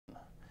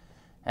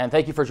And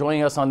thank you for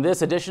joining us on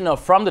this edition of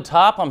From the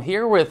Top. I'm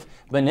here with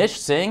Manish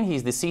Singh.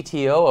 He's the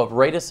CTO of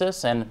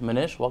Radisys. And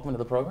Manish, welcome to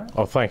the program.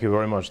 Oh, thank you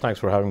very much. Thanks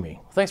for having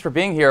me. Thanks for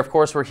being here. Of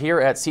course, we're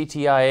here at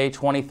CTIA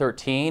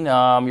 2013.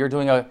 You're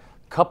doing a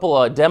couple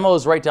of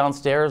demos right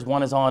downstairs.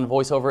 One is on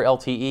voice over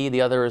LTE.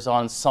 The other is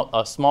on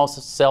small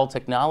cell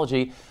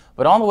technology.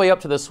 But on the way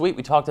up to the suite,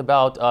 we talked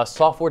about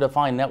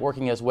software-defined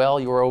networking as well.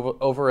 You were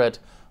over at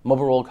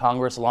Mobile World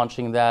Congress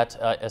launching that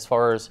as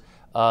far as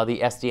the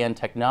SDN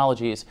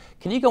technologies.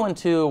 Can you go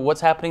into what's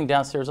happening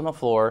downstairs on the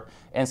floor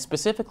and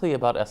specifically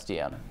about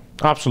SDN?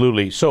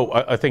 Absolutely. So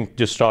I think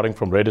just starting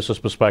from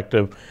Radisys'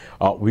 perspective,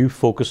 we're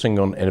focusing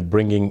on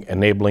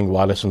enabling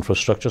wireless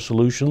infrastructure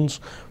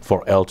solutions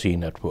for LTE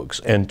networks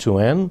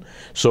end-to-end.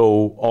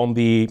 So on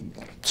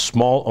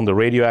the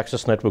radio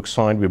access network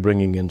side, we're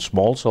bringing in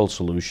small cell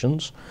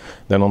solutions.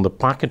 Then on the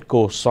packet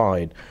core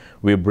side,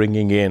 we're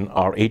bringing in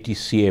our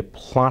ATCA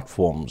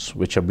platforms,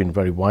 which have been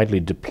very widely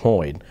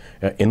deployed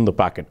in the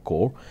packet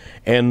core.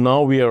 And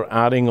now we are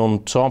adding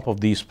on top of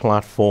these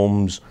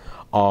platforms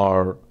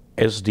our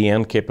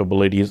SDN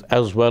capabilities,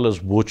 as well as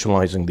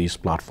virtualizing these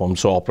platforms,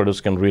 so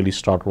operators can really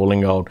start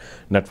rolling out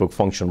network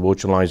function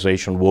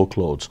virtualization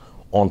workloads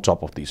on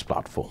top of these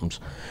platforms.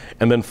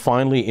 And then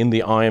finally, in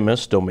the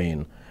IMS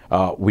domain,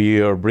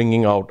 we are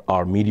bringing out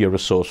our media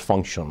resource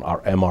function,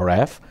 our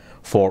MRF,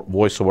 for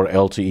voice over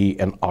LTE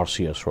and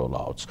RCS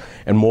rollouts.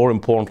 And more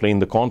importantly, in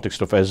the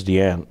context of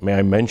SDN, may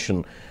I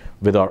mention,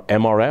 with our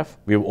MRF,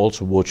 we've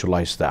also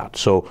virtualized that.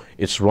 So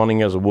it's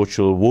running as a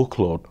virtual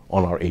workload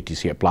on our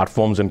ATCA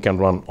platforms and can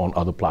run on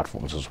other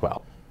platforms as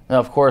well. Now,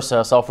 of course,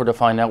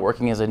 software-defined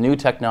networking is a new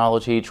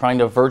technology trying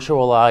to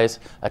virtualize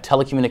a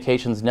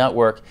telecommunications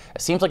network.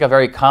 It seems like a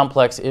very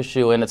complex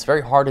issue, and it's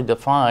very hard to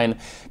define.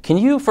 Can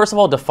you, first of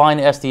all, define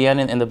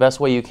SDN in the best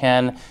way you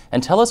can,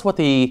 and tell us what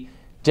the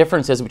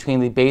difference is between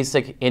the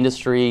basic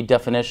industry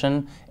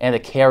definition and the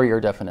carrier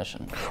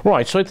definition?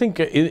 Right. So I think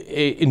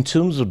in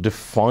terms of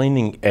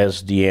defining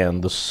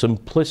SDN, the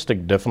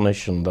simplistic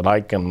definition that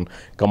I can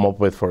come up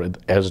with for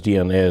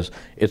SDN is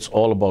it's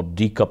all about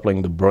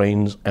decoupling the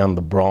brains and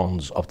the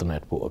bronze of the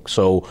network.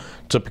 So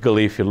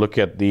typically, if you look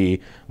at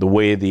the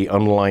way the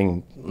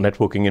underlying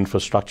networking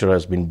infrastructure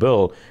has been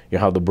built, you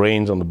have the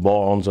brains and the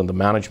bonds and the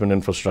management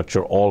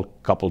infrastructure all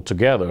coupled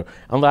together,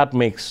 and that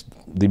makes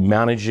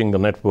managing the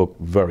network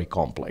very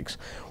complex.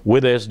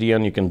 With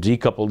SDN, you can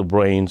decouple the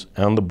brains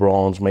and the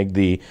bronze, make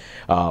the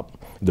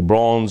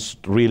bronze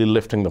really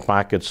lifting the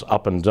packets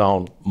up and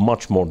down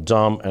much more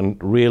dumb, and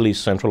really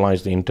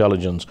centralize the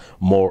intelligence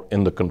more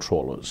in the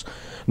controllers.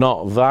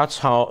 Now,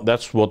 that's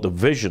what the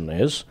vision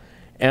is.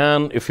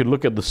 And if you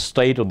look at the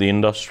state of the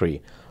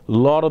industry, a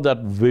lot of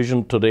that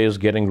vision today is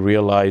getting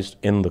realized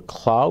in the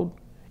cloud,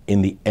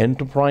 in the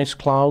enterprise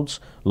clouds,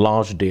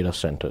 large data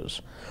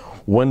centers.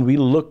 When we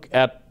look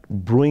at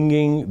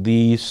bringing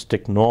these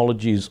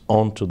technologies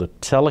onto the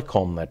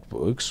telecom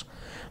networks,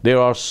 there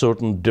are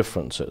certain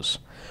differences.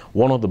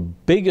 One of the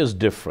biggest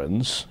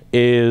difference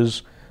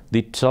is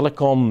the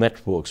telecom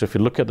networks. If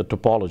you look at the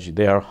topology,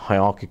 they are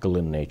hierarchical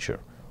in nature.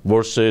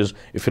 Versus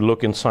if you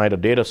look inside a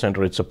data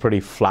center, it's a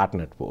pretty flat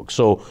network.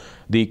 So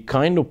the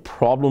kind of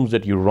problems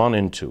that you run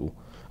into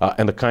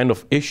and the kind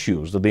of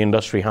issues that the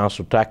industry has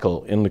to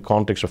tackle in the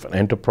context of an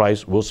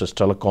enterprise versus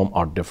telecom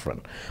are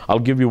different. I'll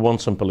give you one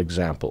simple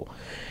example.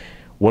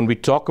 When we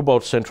talk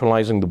about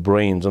centralizing the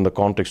brains in the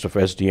context of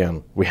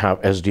SDN, we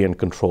have SDN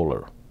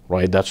controller,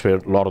 right? That's where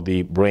a lot of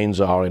the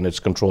brains are, and it's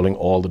controlling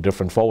all the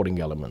different forwarding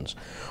elements.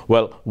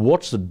 Well,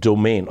 what's the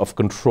domain of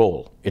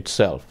control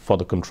itself for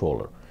the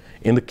controller?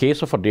 In the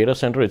case of a data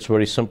center, it's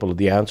very simple.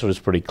 The answer is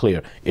pretty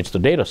clear. It's the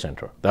data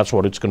center. That's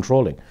what it's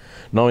controlling.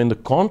 Now, in the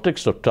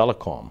context of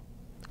telecom,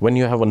 when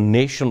you have a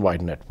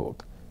nationwide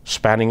network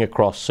spanning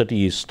across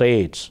cities,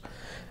 states,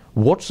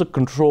 what's the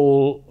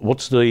control?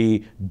 What's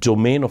the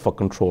domain of a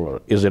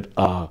controller? Is it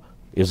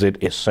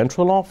a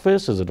central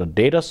office? Is it a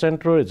data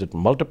center? Is it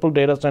multiple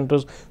data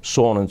centers?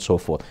 So on and so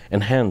forth.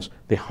 And hence,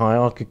 the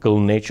hierarchical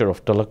nature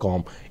of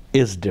telecom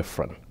is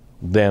different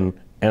than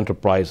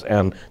enterprise.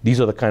 And these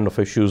are the kind of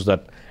issues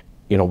that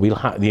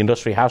the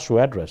industry has to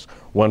address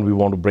when we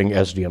want to bring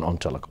SDN on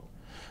telecom.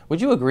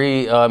 Would you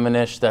agree,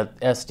 Manish, that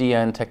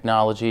SDN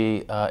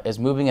technology is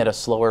moving at a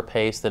slower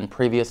pace than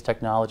previous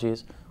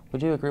technologies?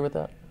 Would you agree with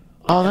that?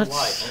 Oh, and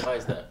why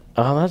is that?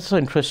 That's an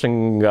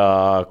interesting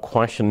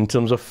question in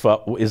terms of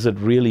is it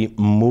really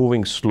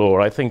moving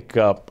slower? I think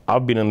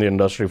I've been in the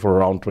industry for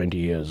around 20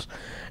 years,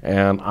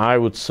 and I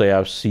would say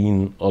I've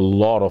seen a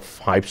lot of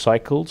hype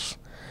cycles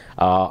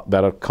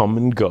that have come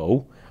and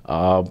go.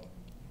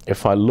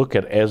 If I look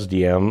at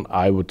SDN,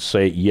 I would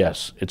say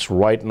yes, it's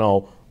right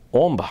now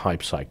on the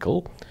hype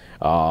cycle.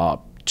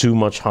 Too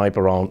much hype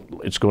around,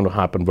 it's going to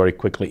happen very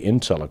quickly in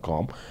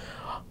telecom.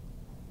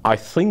 I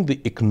think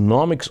the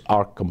economics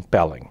are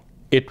compelling.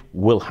 It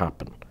will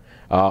happen,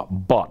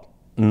 but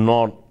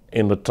not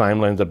in the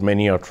timelines that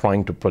many are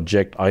trying to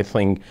project. I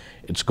think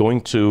it's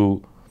going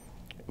to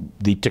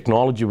the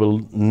technology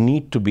will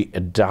need to be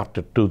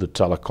adapted to the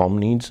telecom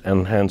needs,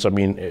 and hence, I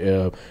mean,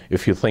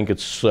 if you think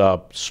it's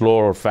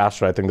slower or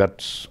faster, I think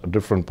that's a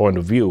different point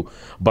of view.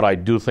 But I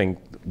do think,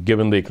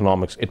 given the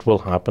economics, it will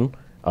happen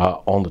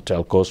on the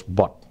telcos,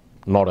 but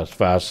not as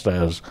fast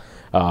as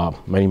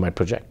many might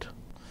project.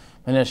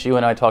 Manish, you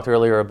and I talked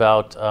earlier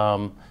about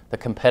the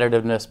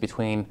competitiveness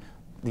between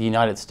the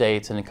United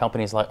States and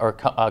companies like, or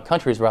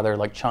countries rather,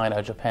 like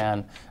China,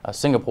 Japan,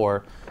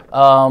 Singapore,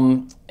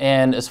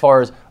 and as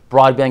far as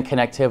broadband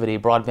connectivity,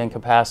 broadband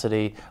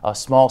capacity,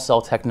 small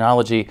cell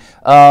technology,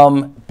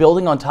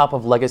 building on top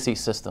of legacy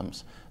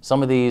systems.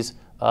 Some of these,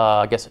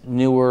 I guess,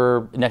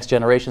 newer next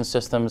generation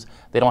systems,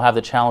 they don't have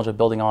the challenge of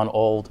building on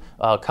old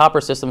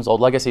copper systems,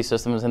 old legacy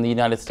systems, and the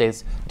United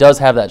States does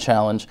have that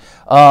challenge.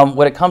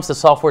 When it comes to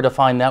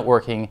software-defined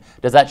networking,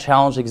 does that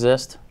challenge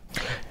exist?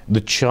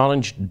 The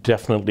challenge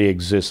definitely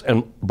exists,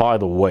 and by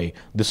the way,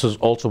 this is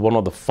also one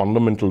of the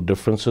fundamental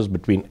differences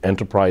between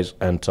enterprise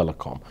and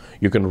telecom.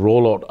 You can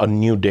roll out a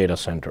new data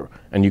center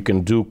and you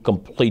can do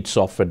complete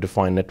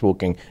software-defined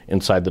networking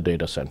inside the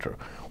data center.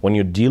 When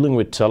you're dealing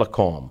with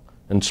telecom,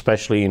 and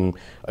especially in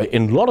a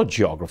lot of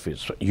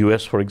geographies,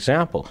 US for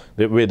example,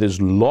 where there's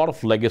a lot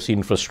of legacy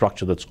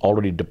infrastructure that's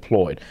already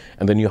deployed,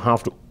 and then you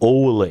have to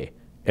overlay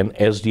an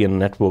SDN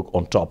network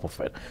on top of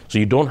it. So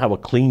you don't have a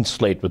clean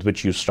slate with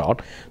which you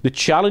start. The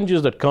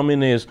challenges that come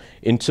in is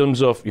in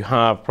terms of you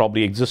have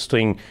probably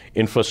existing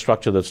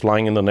infrastructure that's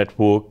lying in the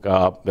network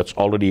that's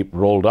already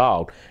rolled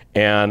out,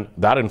 and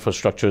that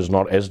infrastructure is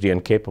not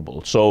SDN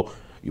capable. So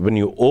when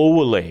you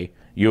overlay,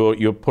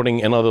 you're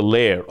putting another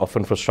layer of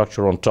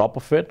infrastructure on top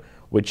of it,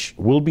 which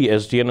will be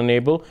SDN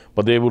enabled,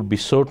 but there will be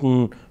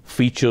certain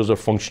features or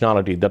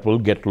functionality that will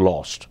get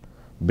lost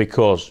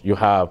because you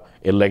have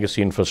a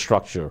legacy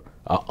infrastructure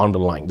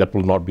underlying that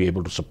will not be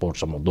able to support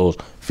some of those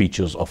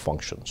features or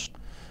functions.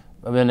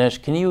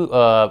 Manish, can you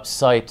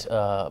cite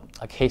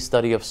a case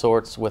study of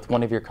sorts with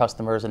one of your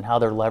customers and how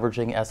they're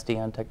leveraging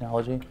SDN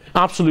technology?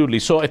 Absolutely.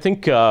 So I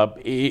think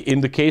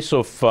in the case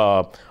of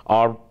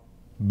our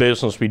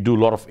business, we do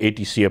a lot of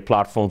ATCA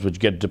platforms which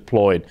get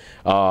deployed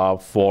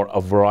for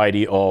a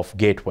variety of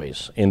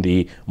gateways in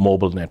the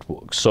mobile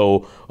network.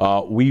 So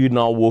we're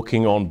now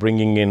working on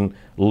bringing in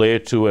layer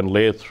 2 and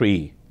layer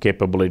 3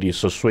 capabilities,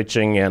 so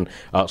switching and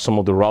some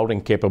of the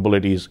routing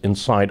capabilities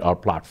inside our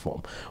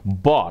platform.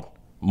 But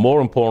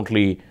more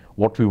importantly,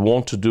 what we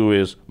want to do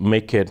is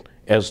make it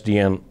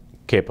SDN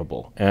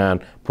capable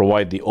and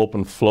provide the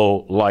open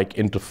flow like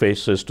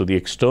interfaces to the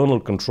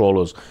external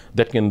controllers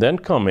that can then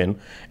come in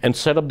and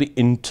set up the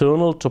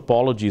internal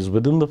topologies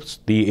within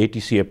the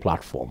ATCA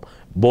platform,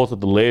 both at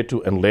the layer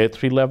 2 and layer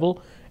 3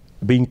 level,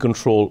 being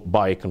controlled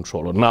by a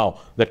controller. Now,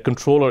 that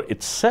controller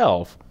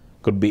itself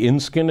could be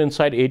in-skinned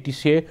inside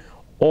ATCA,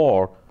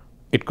 or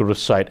it could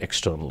reside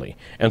externally.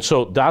 And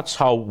so that's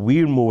how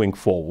we're moving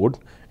forward.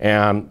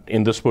 And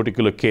in this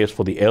particular case,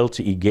 for the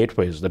LTE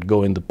gateways that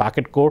go in the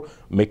packet core,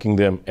 making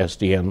them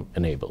SDN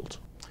enabled.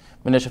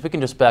 Manish, if we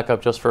can just back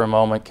up just for a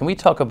moment, can we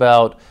talk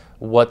about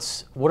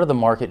what are the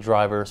market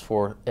drivers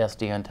for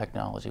SDN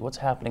technology? What's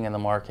happening in the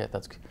market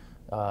that's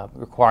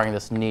requiring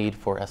this need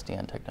for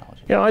SDN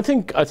technology? Yeah, I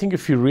think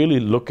if you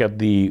really look at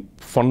the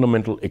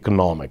fundamental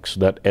economics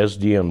that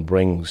SDN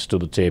brings to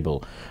the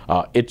table,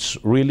 it's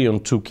really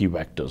on two key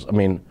vectors. I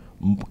mean,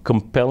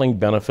 compelling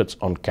benefits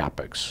on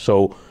CapEx.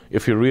 So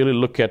if you really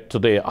look at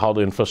today how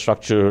the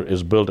infrastructure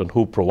is built and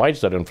who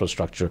provides that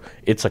infrastructure,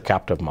 it's a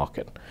captive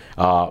market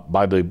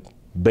by the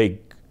big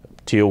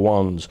tier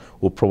ones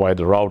who provide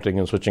the routing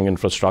and switching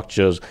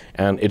infrastructures,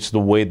 and it's the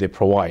way they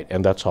provide,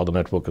 and that's how the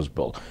network is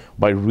built.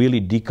 By really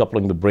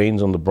decoupling the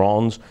brains and the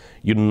bronze,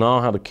 you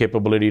now have the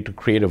capability to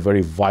create a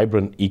very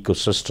vibrant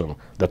ecosystem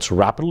that's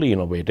rapidly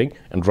innovating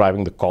and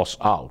driving the costs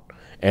out,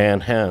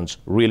 and hence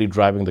really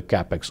driving the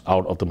CapEx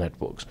out of the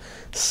networks.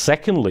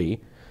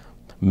 Secondly,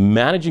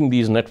 managing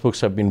these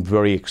networks have been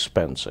very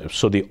expensive,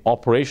 so the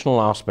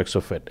operational aspects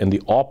of it and the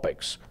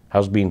OpEx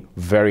has been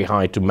very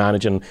high to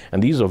manage, and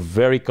these are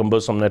very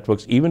cumbersome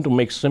networks. Even to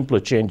make simpler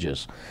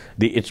changes,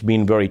 it's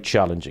been very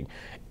challenging.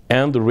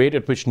 And the rate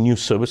at which new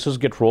services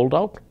get rolled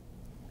out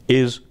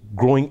is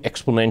growing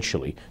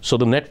exponentially. So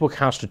the network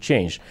has to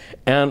change.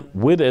 And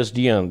with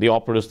SDN, the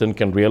operators then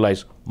can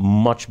realize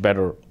much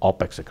better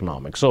OpEx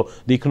economics. So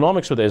the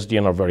economics with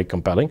SDN are very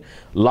compelling.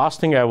 Last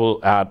thing I will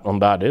add on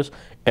that is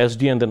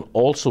SDN then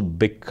also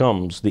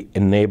becomes the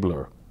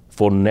enabler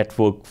for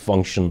network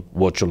function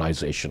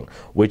virtualization,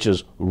 which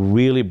is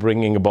really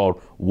bringing about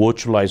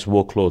virtualized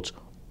workloads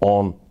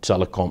on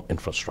telecom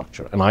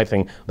infrastructure. And I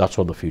think that's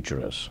what the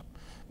future is.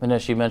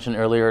 Manish, you mentioned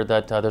earlier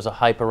that there's a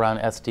hype around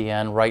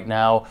SDN right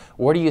now.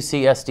 Where do you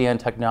see SDN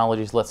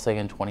technologies, let's say,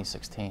 in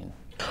 2016?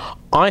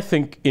 I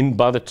think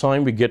by the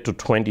time we get to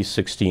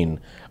 2016,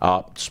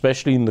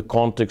 especially in the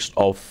context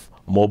of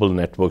mobile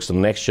networks, the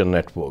next-gen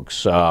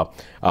networks,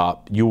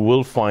 you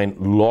will find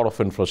a lot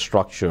of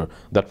infrastructure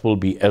that will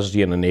be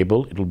SDN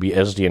enabled, it will be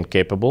SDN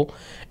capable,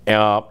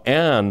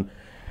 and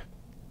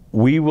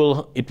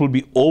it will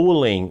be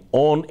overlaying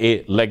on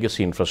a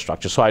legacy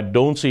infrastructure. So I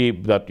don't see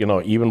that,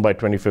 even by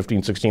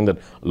 2015, 16, that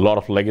a lot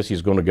of legacy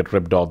is going to get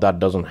ripped off. That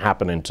doesn't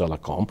happen in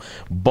telecom.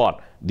 But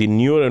the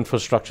newer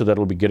infrastructure that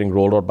will be getting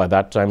rolled out by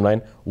that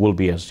timeline will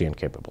be SDN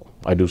capable.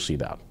 I do see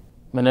that.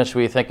 Manish,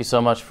 we thank you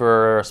so much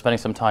for spending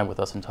some time with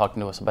us and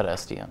talking to us about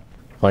SDN.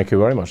 Thank you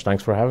very much.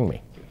 Thanks for having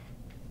me.